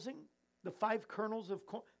poor housing, the 5 kernels of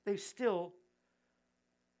corn.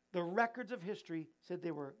 The records of history said they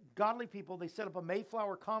were godly people. They set up a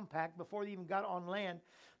Mayflower Compact before they even got on land.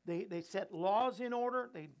 They set laws in order.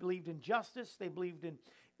 They believed in justice. They believed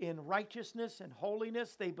in righteousness and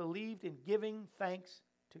holiness. They believed in giving thanks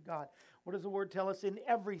to God. What does the word tell us? In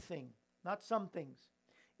everything, not some things.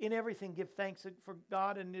 In everything, give thanks for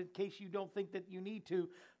God. And in case you don't think that you need to,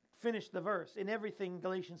 finish the verse. In everything,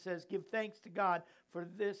 Galatians says, give thanks to God for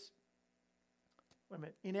this. Wait a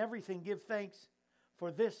minute. In everything, give thanks,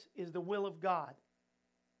 for this is the will of God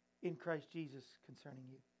in Christ Jesus concerning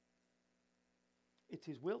you. It's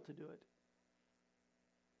His will to do it.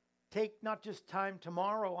 Take not just time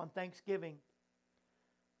tomorrow on Thanksgiving,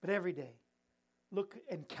 but every day. Look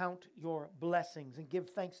and count your blessings and give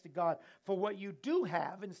thanks to God for what you do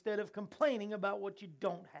have instead of complaining about what you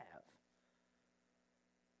don't have.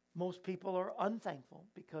 Most people are unthankful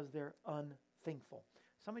because they're unthinkful.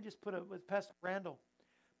 Somebody just put with Pastor Randall,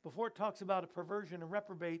 before it talks about a perversion and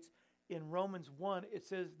reprobates, in Romans 1, it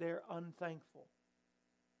says they're unthankful.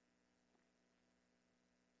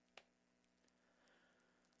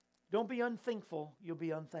 Don't be unthankful, you'll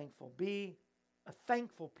be unthankful. Be a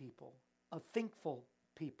thankful people. A thankful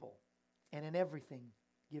people, and in everything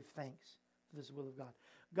give thanks for this will of God.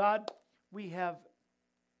 God, we have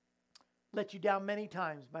let you down many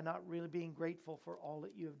times by not really being grateful for all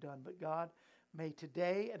that you have done. But God, may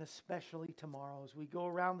today and especially tomorrow, as we go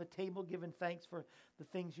around the table giving thanks for the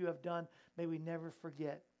things you have done, may we never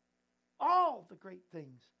forget all the great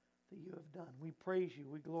things that you have done. We praise you,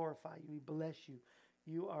 we glorify you, we bless you.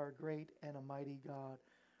 You are a great and a mighty God.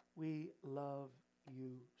 We love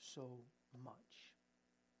you so much.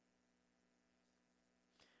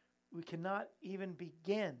 We cannot even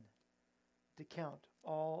begin to count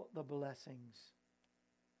all the blessings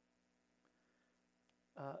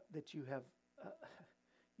that you have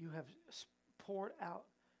poured out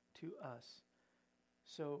to us.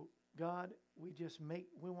 So God, we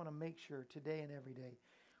want to make sure today and every day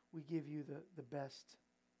we give you the best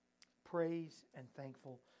praise and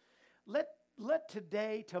thankful. Let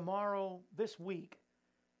today, tomorrow, this week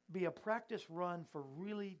be a practice run for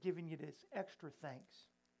really giving you this extra thanks.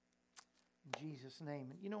 In Jesus'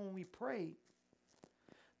 name. And when we pray,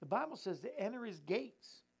 the Bible says to enter His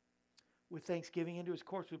gates with thanksgiving, into His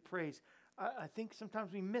courts with praise. I think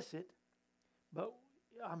sometimes we miss it, but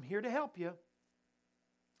I'm here to help you.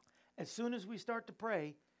 As soon as we start to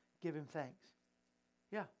pray, give Him thanks.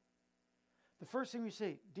 Yeah. The first thing we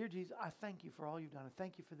say, dear Jesus, I thank you for all you've done. I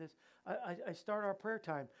thank you for this. I start our prayer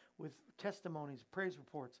time with testimonies, praise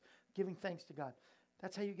reports, giving thanks to God.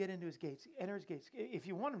 That's how you get into his gates. Enter his gates. If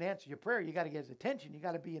you want him to answer your prayer, you got to get his attention. You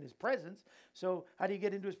got to be in his presence. So how do you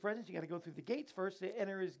get into his presence? You got to go through the gates first to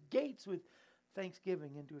enter his gates with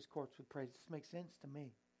thanksgiving, into his courts with praise. This makes sense to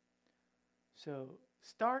me. So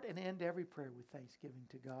start and end every prayer with thanksgiving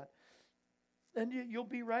to God. And you'll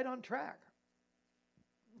be right on track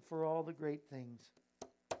for all the great things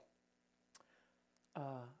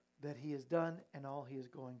that he has done and all he is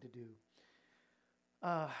going to do.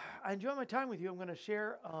 I enjoy my time with you. I'm going to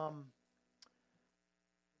share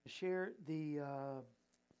the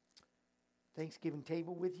Thanksgiving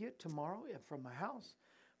table with you tomorrow from my house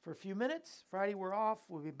for a few minutes. Friday we're off.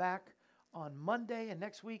 We'll be back on Monday, and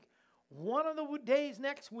next week, one of the days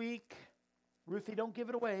next week, Ruthie, don't give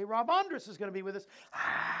it away, Rob Andres is going to be with us.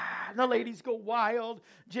 And the ladies go wild.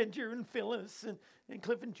 Ginger and Phyllis and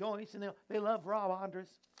Cliff and Joyce, and they love Rob Andres.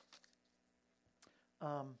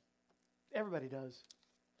 Everybody does.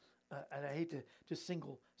 And I hate to just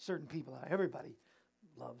single certain people out. Everybody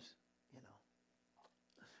loves,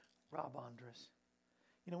 Rob Andres.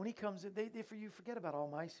 When he comes in, you forget about all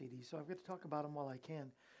my CDs, so I've got to talk about them while I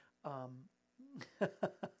can.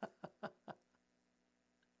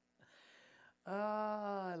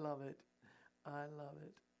 I love it. I love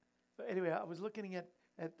it. But anyway, I was looking at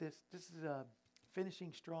this. This is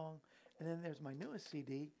Finishing Strong. And then there's my newest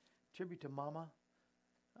CD, Tribute to Mama.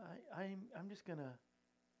 I'm just going to...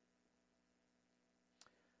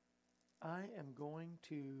 I am going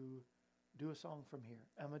to do a song from here.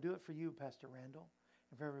 I'm going to do it for you, Pastor Randall,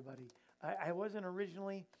 and for everybody. I wasn't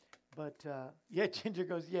originally, but yeah, Ginger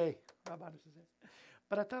goes, yay. Rob Anderson says.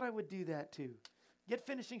 But I thought I would do that too. Get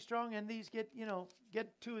Finishing Strong, and these get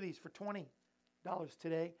two of these for $20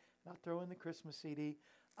 today. I'll throw in the Christmas CD.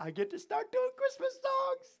 I get to start doing Christmas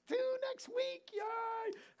songs too next week.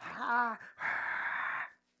 Yay!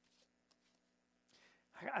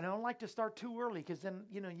 I don't like to start too early because then,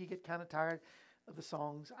 you get kind of tired of the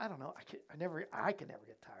songs. I don't know. I can never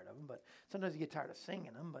get tired of them, but sometimes you get tired of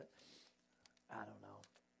singing them, but I don't know.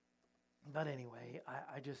 But anyway,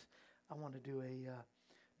 I want to do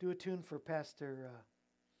a tune for Pastor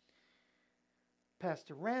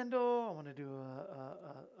Randall. I want to do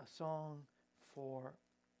a song for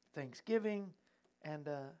Thanksgiving, and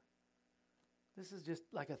this is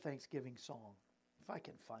just like a Thanksgiving song, if I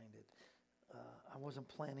can find it. I wasn't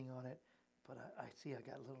planning on it, but I see I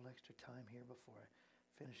got a little extra time here before I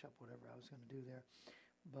finish up whatever I was going to do there.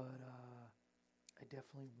 But I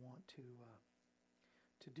definitely want to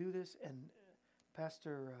do this. And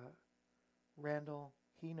Pastor Randall,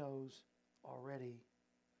 he knows already.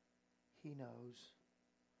 He knows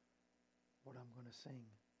what I'm going to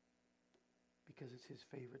sing because it's his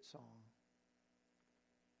favorite song.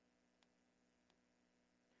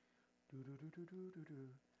 Do do do do do do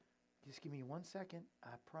do. Just give me 1 second.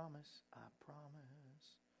 I promise. I'm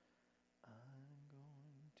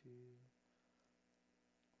going to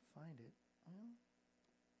find it.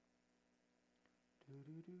 Do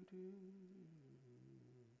do do do.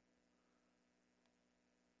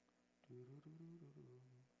 Do do do do.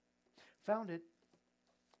 Found it.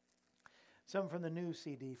 Something from the new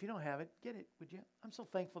CD. If you don't have it, get it, would you? I'm so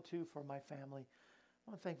thankful too for my family.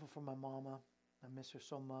 I'm thankful for my mama. I miss her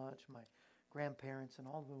so much. My grandparents and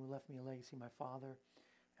all of them who left me a legacy, my father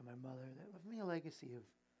and my mother, that left me a legacy of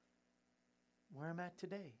where I'm at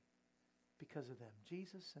today because of them.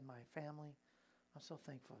 Jesus and my family, I'm so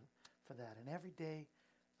thankful for that. And every day,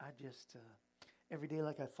 every day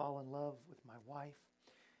like I fall in love with my wife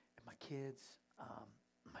and my kids,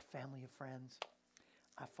 my family and friends,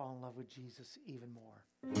 I fall in love with Jesus even more.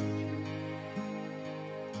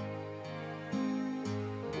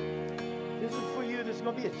 This is for you. This is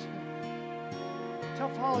going to be a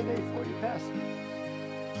tough holiday for you, Pastor.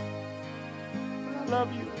 But I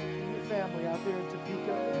love you and your family out there in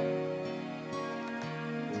Topeka.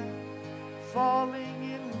 Falling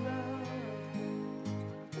in love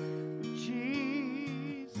with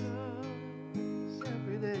Jesus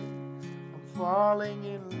every day. I'm falling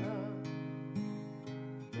in love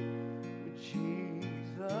with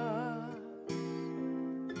Jesus.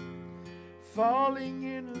 Falling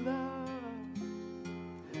in love.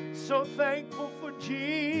 So thankful for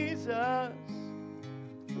Jesus.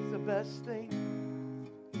 It's the best thing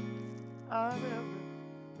I've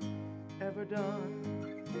ever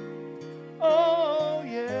done. Oh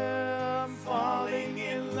yeah, I'm falling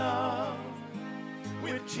in love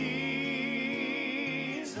with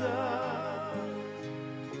Jesus.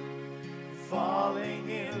 Falling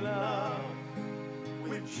in love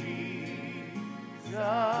with Jesus.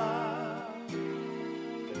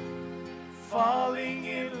 Falling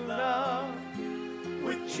in love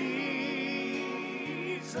with Jesus.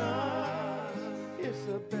 Yes,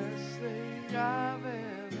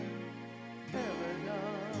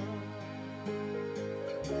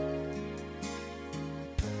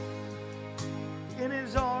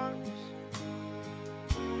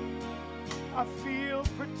 I feel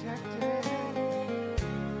protected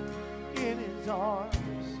in his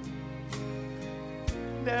arms,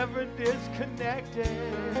 never disconnected.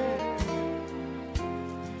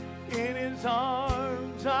 In his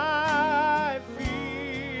arms I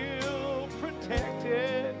feel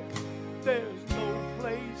protected. There's no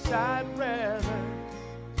place I'd rather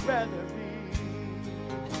be.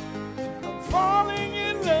 I'm falling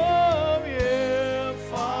in love, yeah,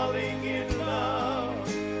 falling in love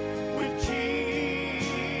with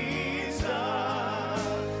Jesus.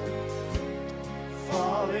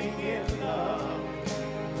 Falling in love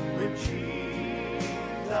with Jesus.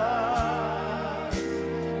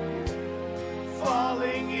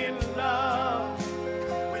 Falling in love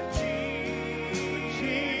with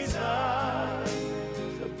Jesus.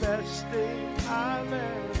 It's the best thing I've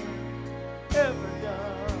ever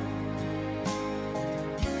done.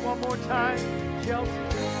 One more time, Chelsea.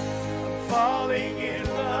 I'm falling in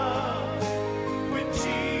love with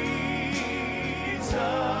Jesus.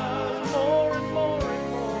 More and more and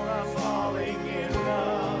more, I'm falling in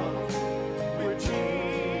love with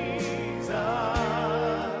Jesus.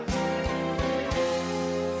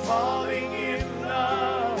 Falling in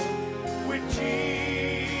love with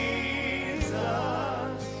Jesus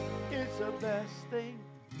is the best thing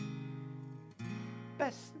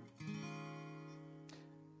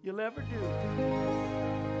you'll ever do,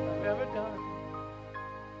 I've ever done.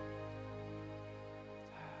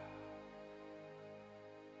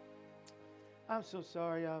 I'm so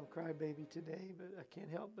sorry I'm crybaby today, but I can't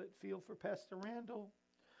help but feel for Pastor Randall,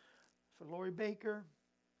 for Lori Baker,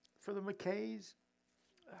 for the McKays.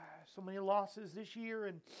 So many losses this year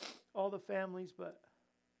and all the families, but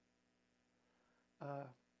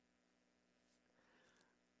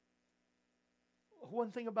one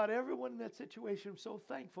thing about everyone in that situation, I'm so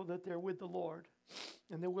thankful that they're with the Lord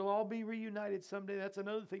and that we'll all be reunited someday. That's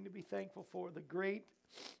another thing to be thankful for, the great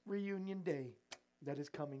reunion day that is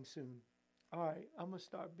coming soon. All right, I'm going to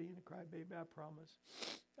start being a crybaby, I promise.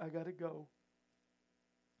 I got to go.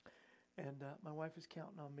 And my wife is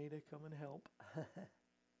counting on me to come and help.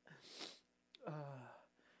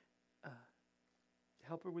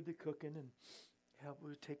 Help her with the cooking and help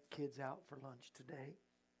her take kids out for lunch today.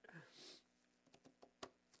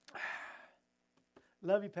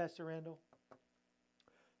 Love you, Pastor Randall.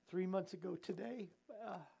 3 months ago today,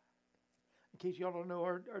 in case y'all don't know,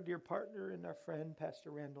 our dear partner and our friend,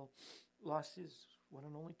 Pastor Randall, lost his one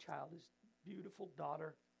and only child, his beautiful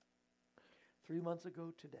daughter, 3 months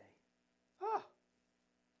ago today.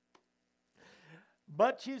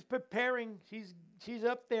 But she's preparing. She's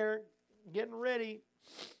up there getting ready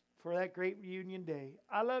for that great reunion day.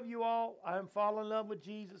 I love you all. I'm falling in love with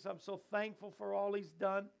Jesus. I'm so thankful for all he's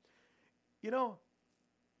done. You know,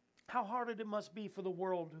 how hard it must be for the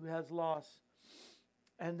world who has loss,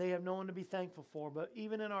 and they have no one to be thankful for. But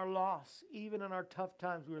even in our loss, even in our tough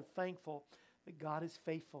times, we're thankful that God is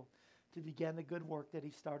faithful to begin the good work that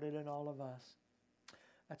he started in all of us.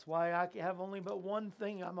 That's why I have only but one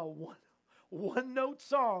thing. I'm a one-note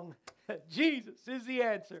song. Jesus is the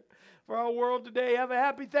answer for our world today. Have a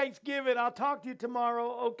happy Thanksgiving. I'll talk to you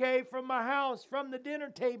tomorrow, okay, from my house, from the dinner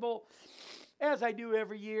table, as I do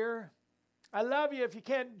every year. I love you. If you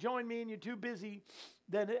can't join me and you're too busy,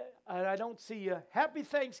 then I don't see you. Happy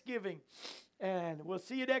Thanksgiving. And we'll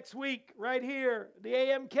see you next week right here, the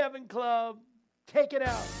AM Kevin Club. Take it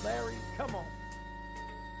out, Larry. Come on.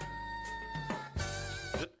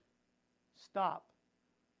 Stop.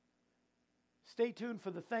 Stay tuned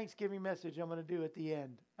for the Thanksgiving message I'm going to do at the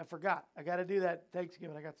end. I forgot. I got to do that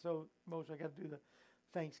Thanksgiving. I got so emotional. I got to do the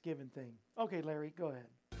Thanksgiving thing. Okay, Larry, go ahead.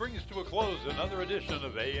 Brings to a close another edition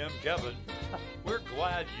of AM Kevin. We're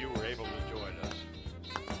glad you were able to join us.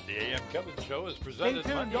 The AM Kevin Show is presented Stay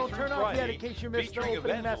tuned. Monday Don't through turn off Friday, yet in case you missed the featuring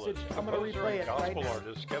opening message. evangelist, I'm going to composer, replay and it right gospel now.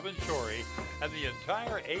 artist Kevin Shorey and the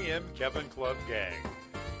entire AM Kevin Club gang.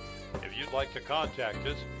 If you'd like to contact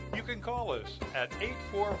us, you can call us at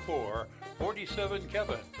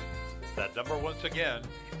 844-47-KEVIN. That number once again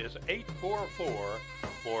is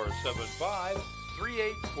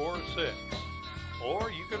 844-475-3846.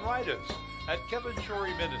 Or you can write us at Kevin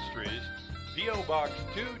Shorey Ministries, P.O. Box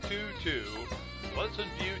 222, Pleasant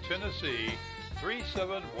View, Tennessee,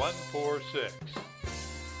 37146.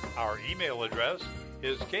 Our email address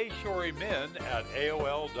is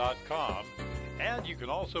kshorymen@aol.com, and you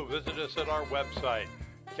can also visit us at our website,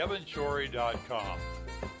 kevinshorey.com.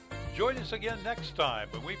 Join us again next time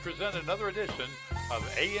when we present another edition of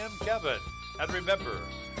AM Kevin. And remember,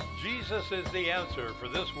 Jesus is the answer for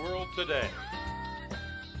this world today.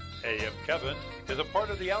 AM Kevin is a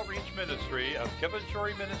part of the outreach ministry of Kevin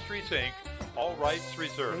Shorey Ministries, Inc., all rights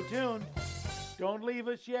reserved. Stay tuned. Don't leave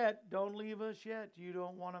us yet. Don't leave us yet. You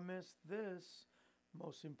don't want to miss this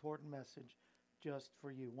most important message just for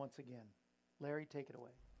you. Once again, Larry, take it away.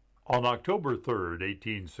 On October 3rd, I love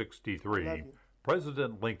 1863, you.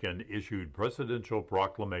 President Lincoln issued Presidential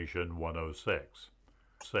Proclamation 106.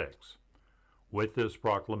 With this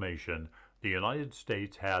proclamation, the United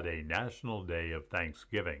States had a National Day of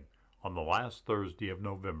Thanksgiving on the last Thursday of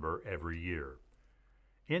November every year.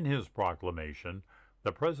 In his proclamation,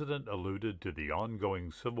 the President alluded to the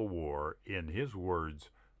ongoing Civil War in his words,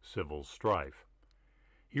 civil strife.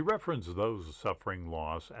 He referenced those suffering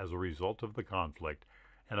loss as a result of the conflict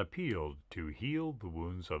and appealed to heal the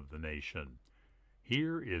wounds of the nation.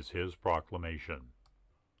 Here is his proclamation.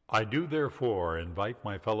 I do therefore invite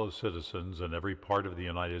my fellow citizens in every part of the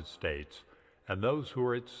United States, and those who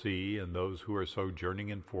are at sea and those who are sojourning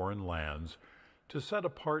in foreign lands, to set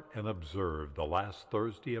apart and observe the last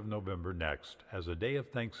Thursday of November next as a day of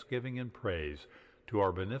thanksgiving and praise to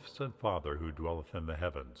our beneficent Father who dwelleth in the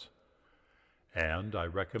heavens. And I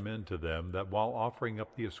recommend to them that while offering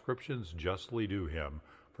up the ascriptions justly due him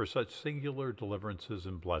for such singular deliverances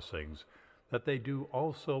and blessings, that they do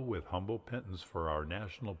also with humble penance for our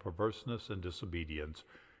national perverseness and disobedience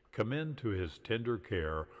commend to his tender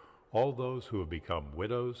care all those who have become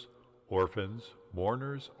widows, orphans,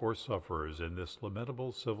 mourners, or sufferers in this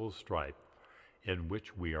lamentable civil strife in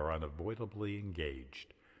which we are unavoidably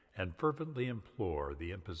engaged, and fervently implore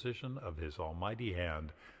the imposition of his almighty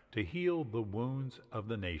hand to heal the wounds of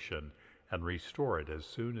the nation and restore it as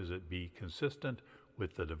soon as it be consistent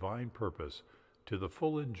with the divine purpose to the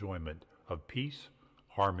full enjoyment of peace,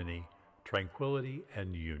 harmony, tranquility,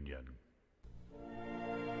 and union.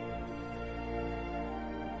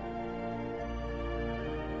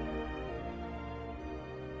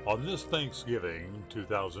 On this Thanksgiving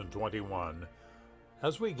 2021,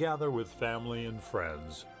 as we gather with family and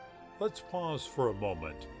friends, let's pause for a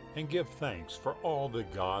moment and give thanks for all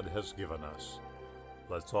that God has given us.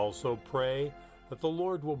 Let's also pray that the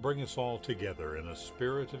Lord will bring us all together in a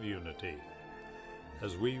spirit of unity.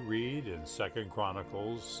 As we read in 2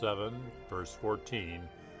 Chronicles 7, verse 14,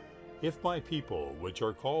 If my people, which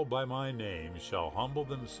are called by my name, shall humble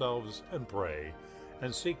themselves and pray,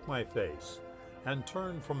 and seek my face, and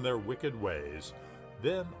turn from their wicked ways,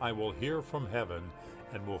 then I will hear from heaven,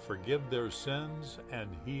 and will forgive their sins and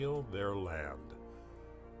heal their land.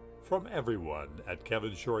 From everyone at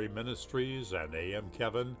Kevin Shorey Ministries and AM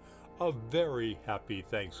Kevin, a very happy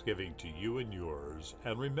Thanksgiving to you and yours,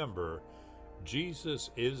 and remember, Jesus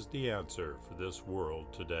is the answer for this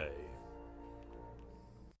world today.